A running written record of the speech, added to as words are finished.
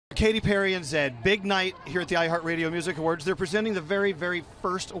Katy Perry and Zedd. Big night here at the iHeartRadio Music Awards. They're presenting the very, very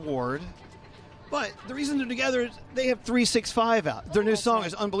first award. But the reason they're together is they have 365 out. Their new song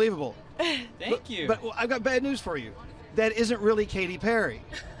is unbelievable. Thank you. But I've got bad news for you. That isn't really Katy Perry.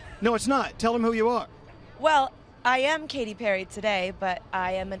 No, it's not. Tell them who you are. Well, I am Katy Perry today, but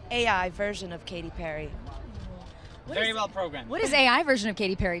I am an AI version of Katy Perry. Very well programmed. What does AI version of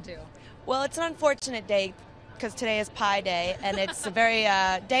Katy Perry do? Well, it's an unfortunate day because today is Pi Day, and it's a very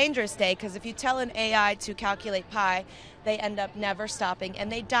dangerous day because if you tell an AI to calculate pi, they end up never stopping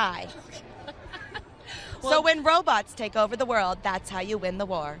and they die. So when robots take over the world, that's how you win the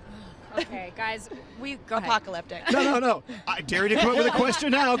war. Okay, guys, go ahead. Apocalyptic. No. I dare you to come up with a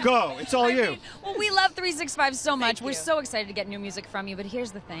question now. Go. It's all you. Well, we love 365 so much. Thank We're you. so excited to get new music from you. But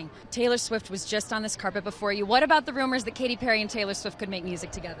here's the thing. Taylor Swift was just on this carpet before you. What about the rumors that Katy Perry and Taylor Swift could make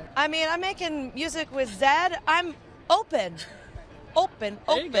music together? I mean, I'm making music with Zedd. I'm open. Open.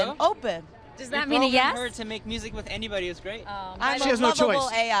 Does that mean a yes? Her to make music with anybody is great. I'm She a has no lovable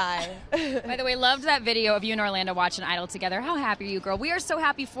choice. AI. By the way, loved that video of you and Orlando watching Idol together. How happy are you, girl? We are so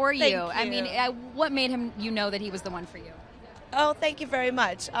happy for you. Thank I you. mean, what made him, you know that he was the one for you? Oh, thank you very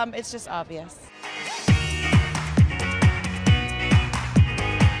much. It's just obvious.